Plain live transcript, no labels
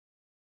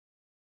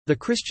The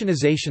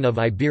Christianization of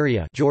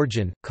Iberia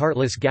Georgian,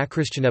 Kartlis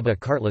Gakristianeba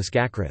Kartlis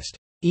Gakrist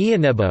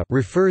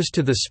refers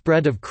to the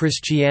spread of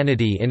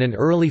Christianity in an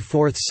early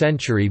 4th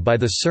century by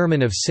the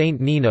sermon of Saint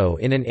Nino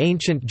in an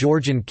ancient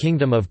Georgian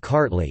kingdom of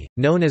Kartli,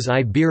 known as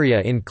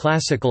Iberia in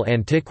classical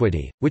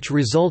antiquity, which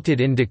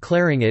resulted in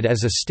declaring it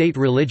as a state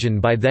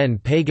religion by then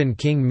pagan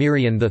King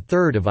Mirian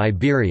III of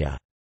Iberia.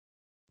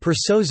 Per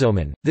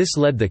Sozomen, this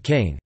led the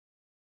king's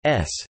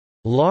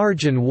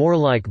large and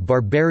warlike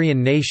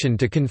barbarian nation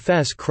to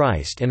confess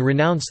Christ and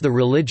renounce the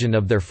religion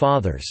of their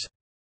fathers.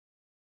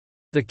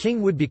 The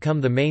king would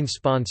become the main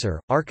sponsor,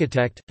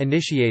 architect,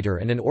 initiator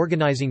and an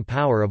organizing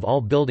power of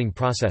all building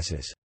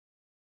processes.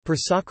 Per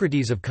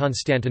Socrates of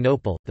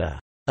Constantinople, the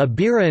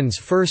Iberians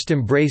first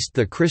embraced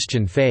the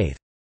Christian faith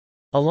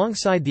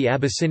alongside the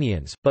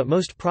Abyssinians, but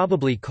most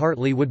probably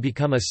Kartli would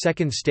become a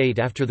second state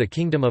after the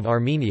Kingdom of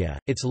Armenia,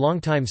 its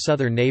longtime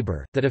southern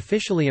neighbor, that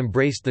officially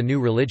embraced the new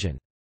religion.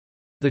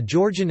 The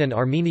Georgian and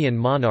Armenian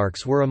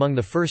monarchs were among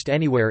the first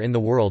anywhere in the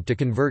world to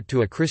convert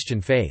to a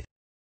Christian faith.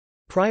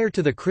 Prior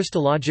to the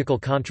Christological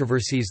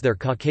controversies, their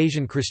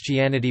Caucasian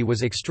Christianity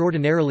was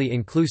extraordinarily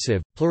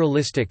inclusive,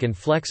 pluralistic and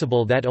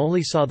flexible that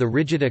only saw the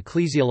rigid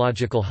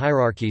ecclesiological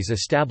hierarchies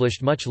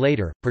established much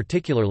later,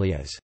 particularly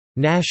as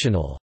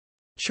national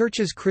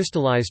churches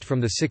crystallized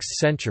from the 6th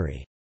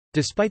century.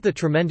 Despite the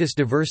tremendous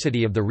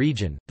diversity of the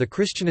region, the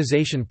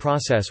Christianization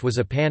process was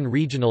a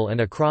pan-regional and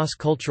a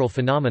cross-cultural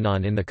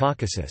phenomenon in the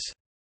Caucasus.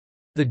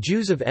 The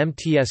Jews of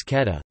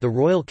Mts the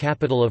royal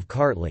capital of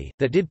Kartli,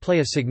 that did play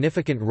a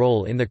significant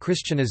role in the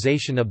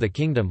Christianization of the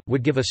kingdom,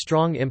 would give a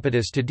strong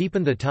impetus to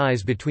deepen the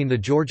ties between the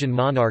Georgian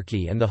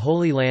monarchy and the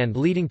Holy Land,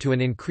 leading to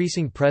an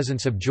increasing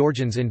presence of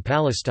Georgians in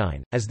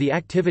Palestine, as the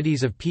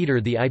activities of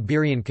Peter the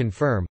Iberian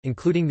confirm,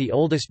 including the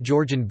oldest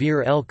Georgian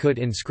Bir el Kut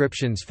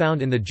inscriptions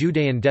found in the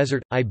Judean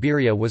desert.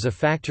 Iberia was a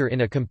factor in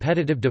a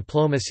competitive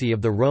diplomacy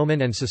of the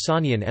Roman and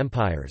Sasanian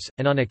empires,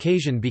 and on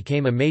occasion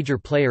became a major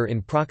player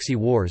in proxy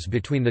wars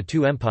between the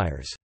two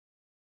empires.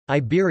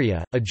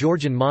 Iberia, a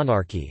Georgian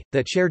monarchy,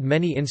 that shared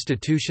many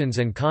institutions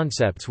and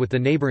concepts with the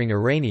neighboring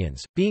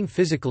Iranians, being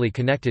physically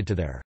connected to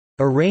their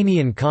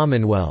Iranian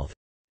Commonwealth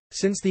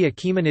since the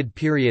Achaemenid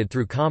period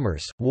through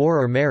commerce,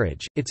 war or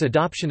marriage. Its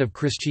adoption of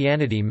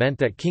Christianity meant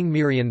that King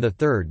Mirian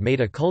III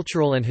made a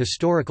cultural and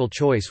historical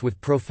choice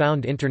with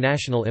profound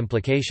international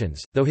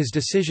implications, though his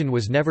decision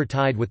was never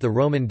tied with the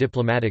Roman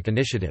diplomatic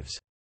initiatives.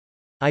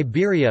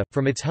 Iberia,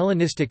 from its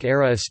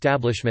Hellenistic-era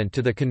establishment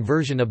to the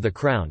conversion of the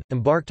crown,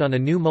 embarked on a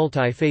new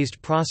multi-phased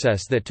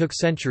process that took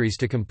centuries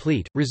to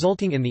complete,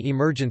 resulting in the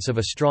emergence of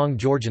a strong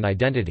Georgian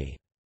identity.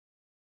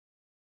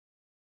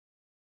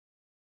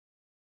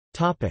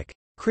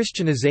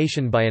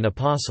 Christianization by an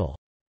apostle.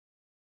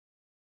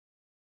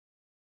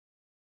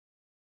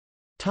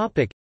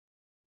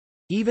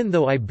 Even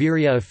though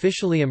Iberia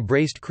officially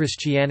embraced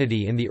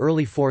Christianity in the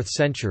early 4th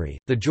century,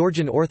 the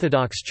Georgian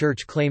Orthodox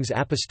Church claims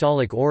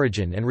apostolic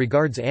origin and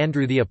regards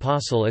Andrew the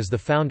Apostle as the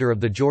founder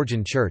of the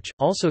Georgian Church,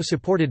 also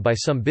supported by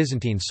some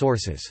Byzantine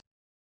sources.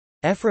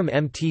 Ephraim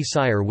Mt.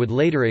 Sire would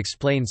later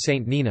explain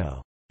Saint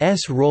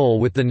Nino's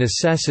role with the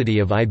necessity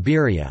of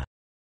Iberia's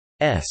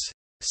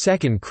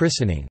second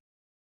christening.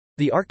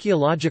 The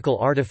archaeological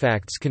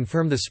artifacts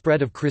confirm the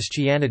spread of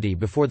Christianity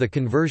before the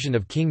conversion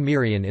of King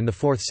Mirian in the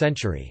 4th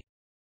century.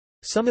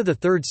 Some of the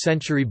 3rd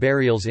century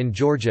burials in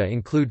Georgia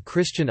include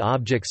Christian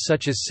objects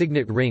such as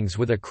signet rings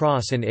with a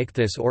cross and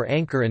ichthys or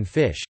anchor and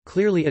fish,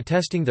 clearly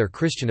attesting their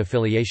Christian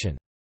affiliation.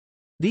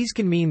 These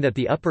can mean that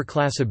the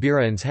upper-class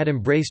Iberians had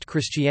embraced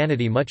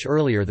Christianity much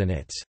earlier than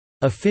its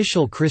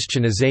official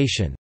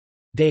Christianization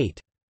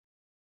date.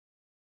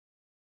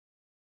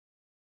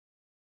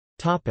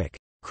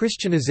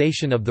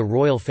 Christianization of the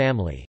royal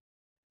family.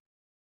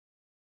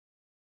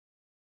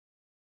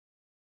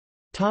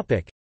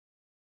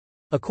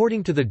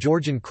 According to the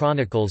Georgian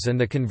Chronicles and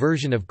the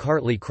Conversion of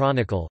Kartli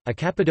Chronicle, a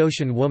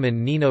Cappadocian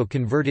woman Nino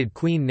converted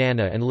Queen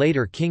Nana and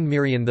later King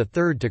Mirian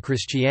III to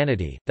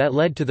Christianity, that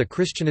led to the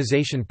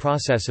Christianization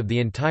process of the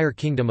entire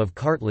kingdom of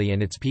Kartli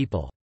and its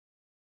people.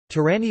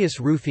 Tyrannius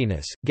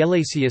Rufinus,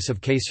 Gelasius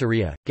of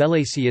Caesarea,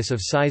 Gelasius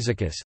of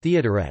Cyzicus,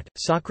 Theodoret,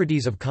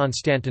 Socrates of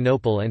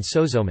Constantinople and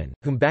Sozomen,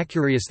 whom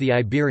Bacurius the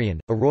Iberian,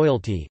 a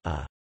royalty,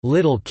 a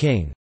little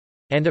king,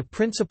 and a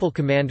principal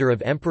commander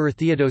of Emperor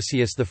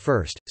Theodosius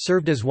I,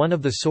 served as one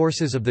of the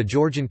sources of the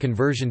Georgian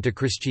conversion to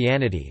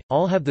Christianity.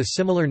 All have the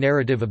similar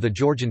narrative of the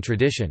Georgian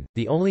tradition.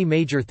 The only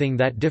major thing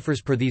that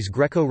differs per these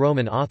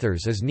Greco-Roman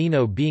authors is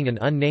Nino being an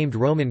unnamed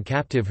Roman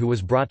captive who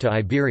was brought to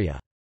Iberia.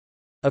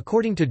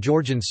 According to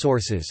Georgian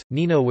sources,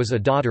 Nino was a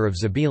daughter of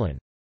Zabilan.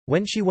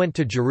 When she went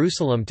to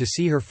Jerusalem to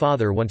see her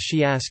father, once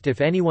she asked if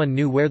anyone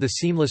knew where the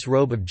seamless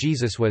robe of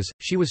Jesus was,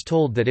 she was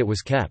told that it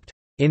was kept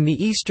in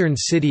the eastern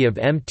city of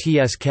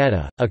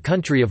Mts, a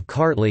country of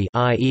Kartli,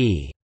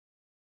 i.e.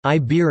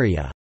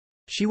 Iberia.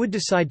 She would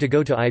decide to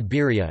go to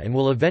Iberia and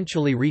will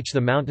eventually reach the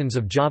mountains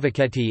of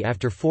Javaketi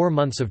after 4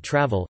 months of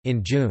travel,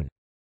 in June.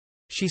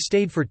 She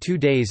stayed for 2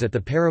 days at the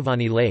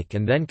Paravani lake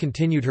and then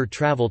continued her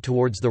travel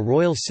towards the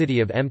royal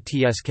city of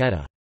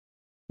Mts.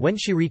 When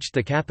she reached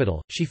the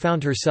capital, she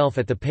found herself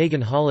at the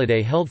pagan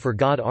holiday held for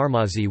god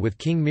Armazi, with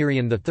King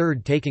Mirian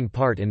III taking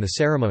part in the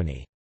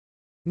ceremony.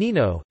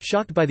 Nino,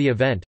 shocked by the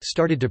event,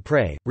 started to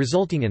pray,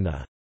 resulting in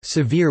the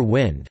severe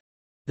wind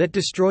that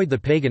destroyed the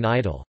pagan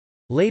idol.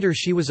 Later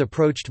she was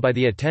approached by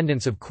the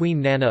attendants of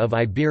Queen Nana of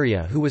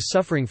Iberia, who was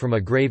suffering from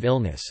a grave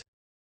illness.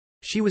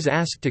 She was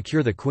asked to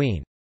cure the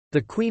queen.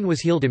 The queen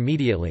was healed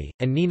immediately,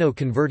 and Nino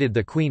converted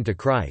the queen to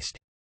Christ.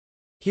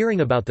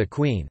 Hearing about the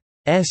queen's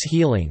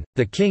healing,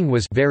 the king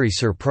was very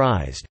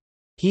surprised.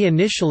 He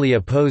initially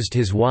opposed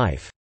his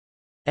wife's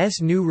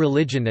new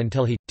religion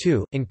until he,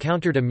 too,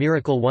 encountered a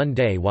miracle one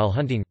day while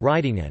hunting,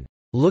 riding and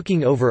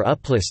looking over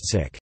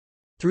Uplistsik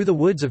through the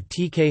woods of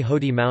Tk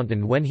Hoti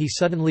mountain, when he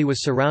suddenly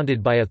was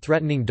surrounded by a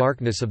threatening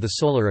darkness of the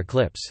solar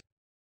eclipse.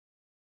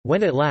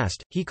 When at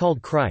last, he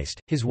called Christ,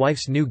 his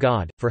wife's new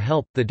god, for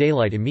help, the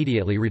daylight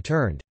immediately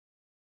returned.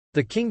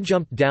 The king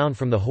jumped down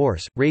from the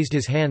horse, raised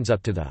his hands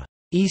up to the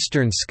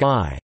eastern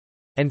sky,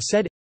 and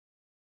said.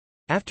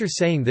 After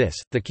saying this,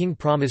 the king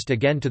promised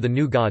again to the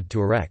new god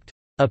to erect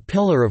a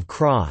pillar of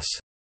cross.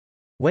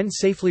 When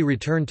safely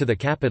returned to the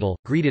capital,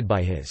 greeted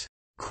by his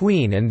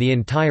queen and the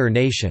entire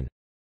nation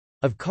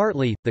of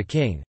Kartli, the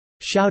king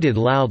shouted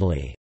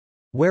loudly,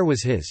 "Where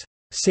was his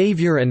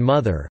savior and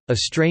mother, a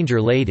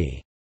stranger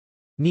lady?"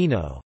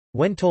 Nino.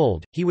 When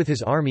told, he with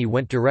his army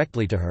went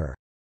directly to her.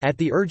 At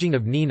the urging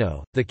of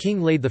Nino, the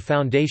king laid the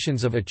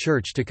foundations of a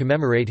church to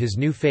commemorate his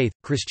new faith,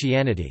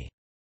 Christianity.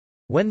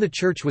 When the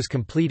church was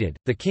completed,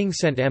 the king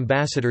sent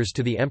ambassadors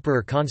to the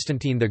Emperor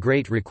Constantine the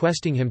Great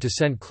requesting him to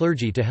send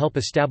clergy to help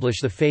establish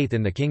the faith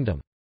in the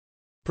kingdom.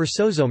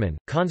 Persozomen,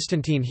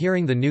 Constantine,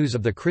 hearing the news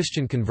of the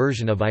Christian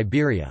conversion of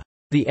Iberia,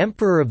 "The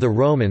Emperor of the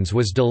Romans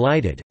was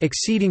delighted,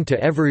 acceding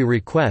to every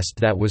request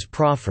that was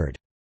proffered."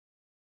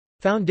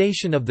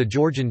 Foundation of the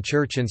Georgian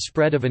Church and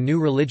spread of a new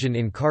religion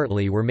in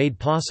Kartli were made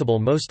possible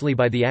mostly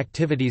by the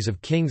activities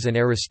of kings and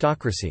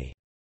aristocracy.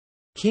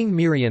 King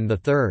Mirian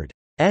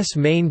III's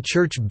main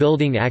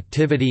church-building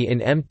activity in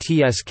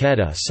Mts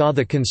Keta saw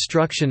the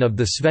construction of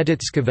the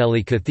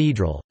Svetitskaveli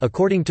Cathedral,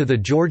 according to the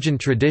Georgian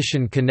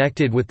tradition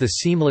connected with the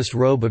seamless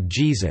robe of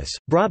Jesus,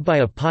 brought by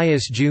a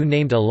pious Jew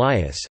named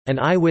Elias, an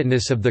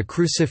eyewitness of the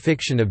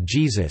crucifixion of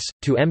Jesus,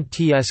 to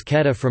Mts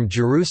Keta from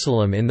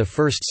Jerusalem in the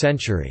 1st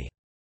century.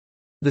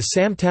 The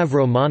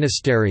Samtavro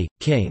Monastery,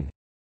 King's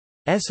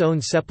own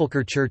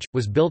sepulchre church,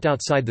 was built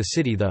outside the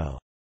city though.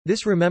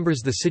 This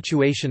remembers the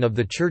situation of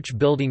the church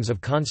buildings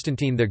of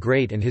Constantine the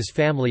Great and his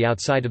family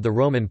outside of the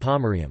Roman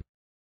Pomerium.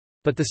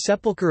 But the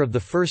sepulchre of the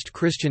first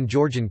Christian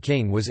Georgian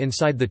king was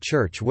inside the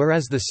church,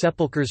 whereas the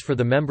sepulchres for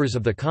the members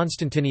of the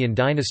Constantinian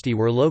dynasty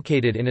were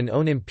located in an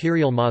own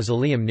imperial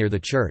mausoleum near the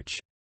church.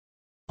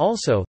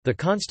 Also, the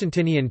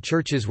Constantinian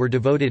churches were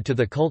devoted to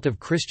the cult of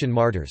Christian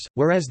martyrs,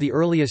 whereas the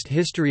earliest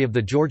history of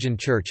the Georgian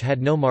church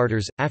had no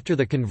martyrs. After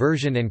the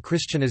conversion and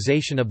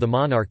Christianization of the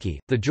monarchy,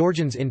 the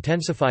Georgians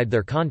intensified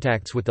their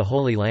contacts with the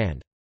Holy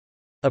Land.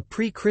 A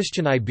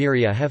pre-Christian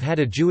Iberia have had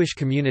a Jewish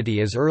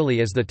community as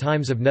early as the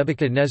times of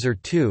Nebuchadnezzar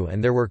II,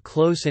 and there were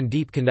close and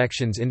deep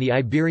connections in the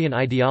Iberian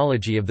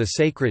ideology of the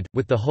sacred,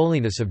 with the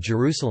holiness of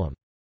Jerusalem.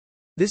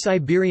 This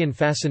Iberian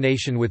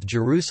fascination with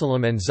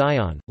Jerusalem and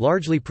Zion,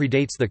 largely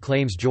predates the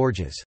claims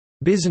Georgia's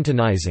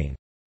Byzantinizing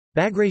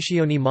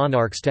Bagrationi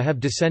monarchs to have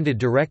descended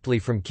directly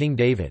from King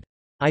David.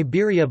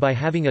 Iberia, by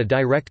having a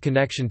direct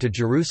connection to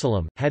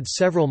Jerusalem, had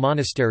several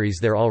monasteries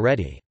there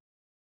already.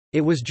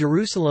 It was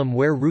Jerusalem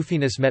where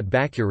Rufinus met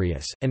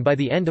Bacurius, and by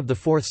the end of the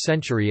 4th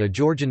century a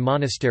Georgian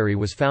monastery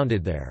was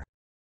founded there.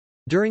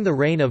 During the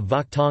reign of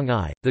Vakhtang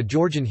I, the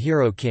Georgian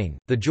hero king,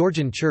 the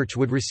Georgian church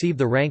would receive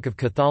the rank of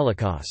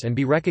Catholicos and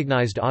be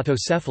recognized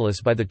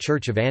autocephalous by the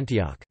Church of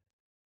Antioch.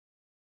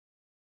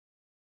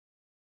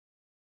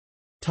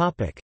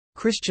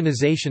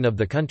 Christianization of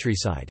the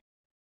countryside.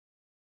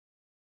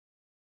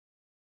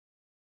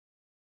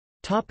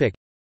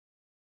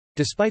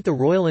 Despite the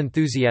royal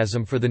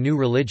enthusiasm for the new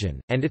religion,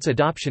 and its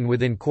adoption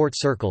within court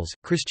circles,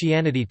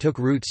 Christianity took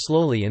root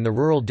slowly in the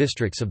rural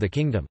districts of the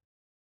kingdom.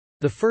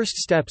 The first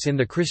steps in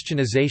the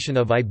Christianization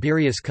of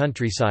Iberia's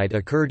countryside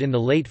occurred in the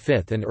late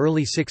 5th and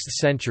early 6th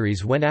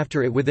centuries when,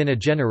 after it within a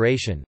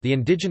generation, the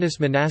indigenous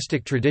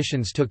monastic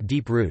traditions took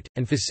deep root,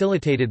 and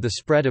facilitated the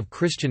spread of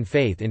Christian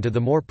faith into the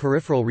more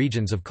peripheral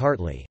regions of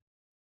Kartli.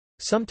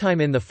 Sometime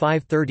in the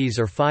 530s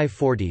or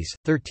 540s,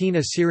 13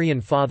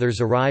 Assyrian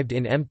fathers arrived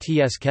in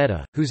Mts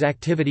Keta, whose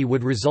activity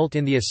would result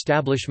in the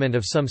establishment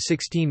of some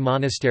 16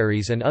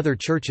 monasteries and other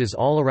churches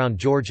all around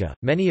Georgia,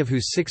 many of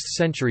whose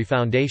 6th-century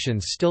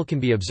foundations still can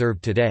be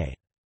observed today.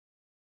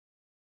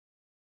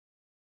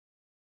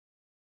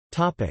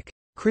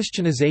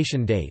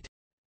 Christianization date.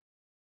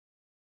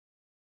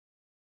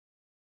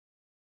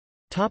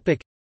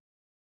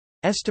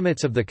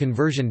 Estimates of the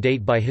conversion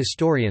date by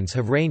historians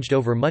have ranged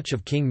over much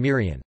of King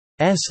Mirian's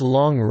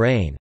long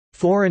reign.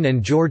 Foreign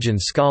and Georgian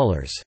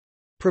scholars'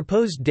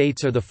 Proposed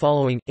dates are the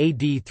following: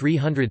 AD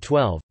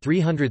 312,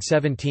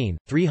 317,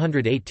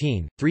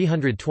 318,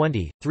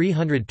 320,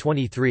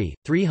 323,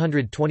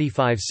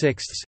 325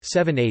 sixths,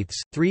 7/8,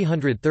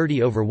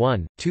 330 over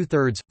 1,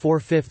 2/3,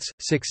 4/5,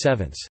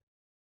 6/7.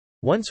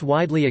 Once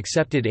widely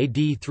accepted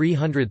AD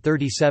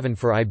 337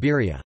 for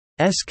Iberia.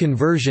 S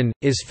conversion,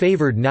 is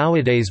favored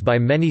nowadays by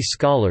many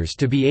scholars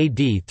to be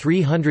AD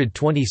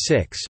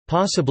 326,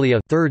 possibly a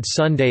third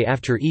Sunday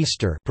after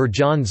Easter per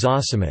John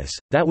Zosimus,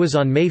 that was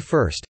on May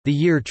 1, the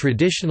year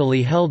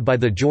traditionally held by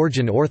the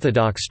Georgian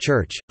Orthodox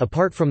Church.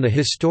 Apart from the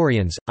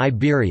historians,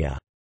 Iberia's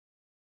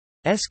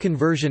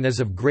conversion is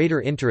of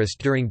greater interest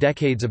during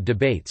decades of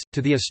debates,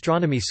 to the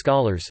astronomy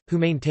scholars, who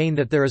maintain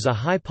that there is a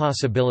high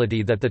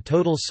possibility that the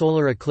total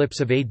solar eclipse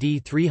of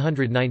AD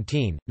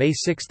 319, May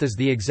 6 is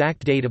the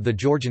exact date of the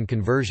Georgian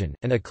conversion,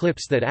 an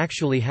eclipse that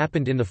actually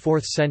happened in the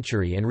 4th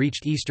century and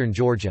reached eastern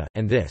Georgia,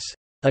 and this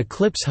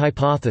eclipse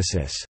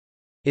hypothesis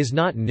is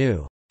not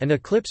new. An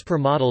eclipse per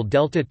model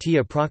delta T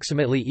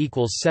approximately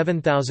equals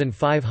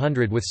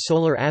 7,500 with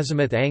solar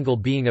azimuth angle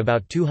being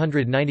about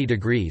 290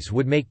 degrees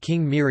would make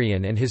King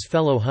Mirian and his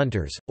fellow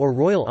hunters, or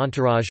royal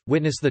entourage,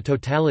 witness the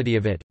totality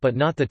of it, but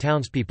not the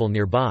townspeople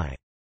nearby.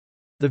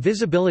 The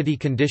visibility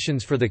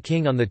conditions for the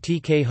king on the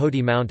Tk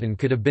Hoti mountain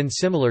could have been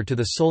similar to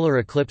the solar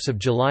eclipse of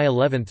July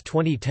 11,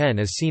 2010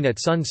 as seen at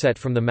sunset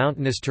from the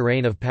mountainous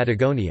terrain of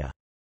Patagonia.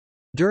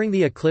 During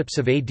the eclipse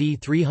of AD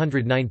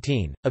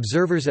 319,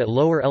 observers at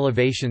lower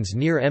elevations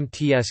near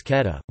Mts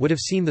Quetta would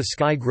have seen the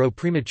sky grow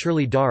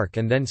prematurely dark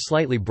and then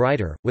slightly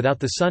brighter, without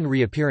the sun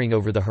reappearing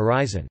over the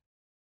horizon.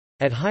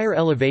 At higher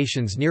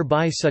elevations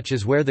nearby, such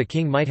as where the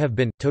king might have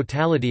been,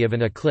 totality of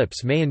an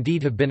eclipse may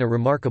indeed have been a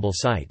remarkable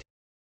sight.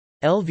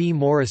 L. V.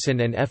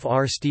 Morrison and F.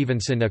 R.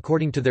 Stevenson,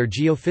 according to their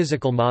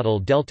geophysical model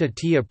delta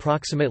T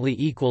approximately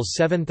equals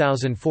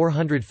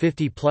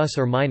 7,450 plus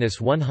or minus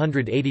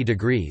 180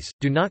 degrees,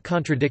 do not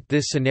contradict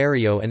this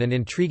scenario and an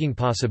intriguing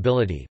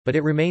possibility, but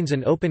it remains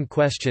an open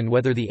question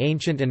whether the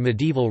ancient and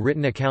medieval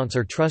written accounts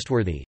are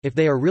trustworthy, if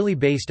they are really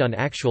based on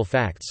actual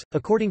facts.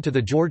 According to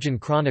the Georgian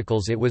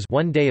chronicles, it was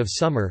one day of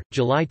summer,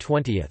 July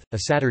 20, a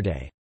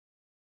Saturday.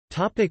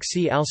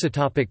 See also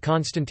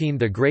Constantine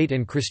the Great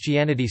and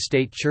Christianity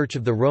State Church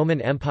of the Roman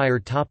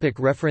Empire.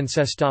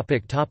 References.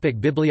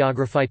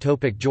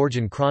 Bibliography.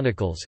 Georgian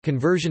Chronicles,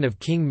 Conversion of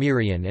King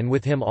Mirian and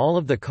with him all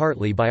of the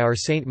Kartli by our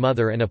Saint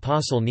Mother and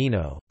Apostle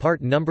Nino,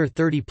 Part No.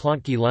 30.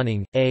 Plotky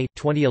Lunning, A.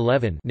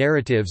 2011.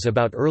 Narratives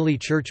about early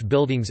church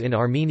buildings in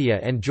Armenia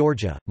and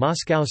Georgia,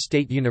 Moscow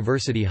State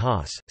University.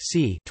 Haas,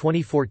 C.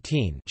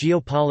 2014.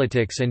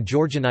 Geopolitics and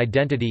Georgian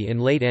Identity in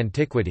Late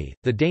Antiquity,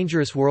 The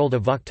Dangerous World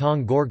of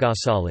Vakhtang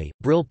Gorgasali,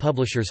 Brill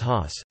Publishers.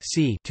 Haas,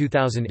 C.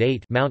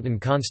 2008. Mountain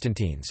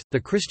Constantines, The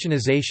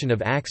Christianization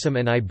of Axum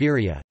and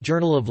Iberia,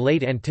 Journal of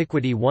Late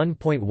Antiquity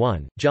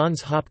 1.1,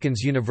 Johns Hopkins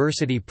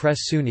University Press.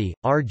 SUNY,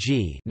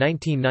 R.G.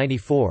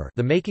 1994.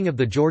 The Making of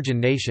the Georgian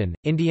Nation,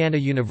 Indiana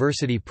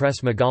University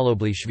Press.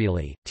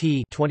 Magaloblishvili,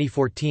 T.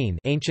 2014.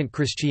 Ancient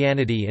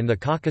Christianity in the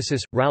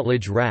Caucasus,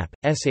 Routledge Rapp,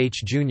 S.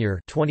 H. Jr.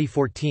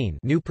 2014.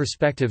 New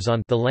Perspectives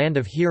on The Land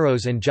of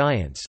Heroes and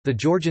Giants, The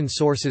Georgian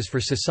Sources for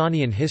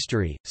Sasanian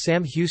History,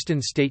 Sam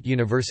Houston State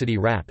University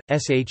Rapp,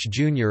 S. H.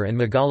 Jr. and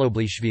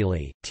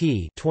Magaloblishvili,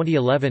 T.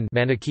 2011.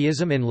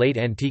 Manichaeism in Late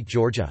Antique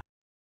Georgia.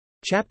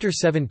 Chapter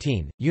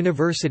 17,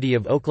 University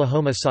of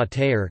Oklahoma.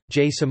 Sauter,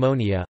 J.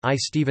 Simonia, I.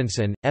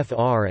 Stevenson, F.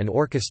 R. and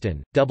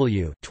Orkiston,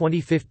 W.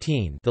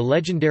 2015. The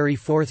Legendary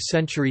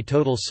 4th-Century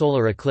Total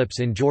Solar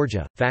Eclipse in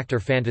Georgia, Fact or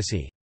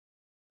Fantasy?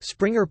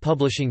 Springer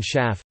Publishing.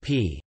 Schaff,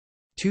 P.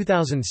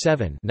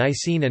 2007.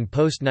 Nicene and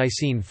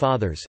Post-Nicene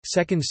Fathers,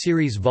 2nd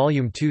Series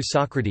Volume 2.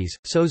 Socrates,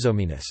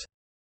 Sozomenus.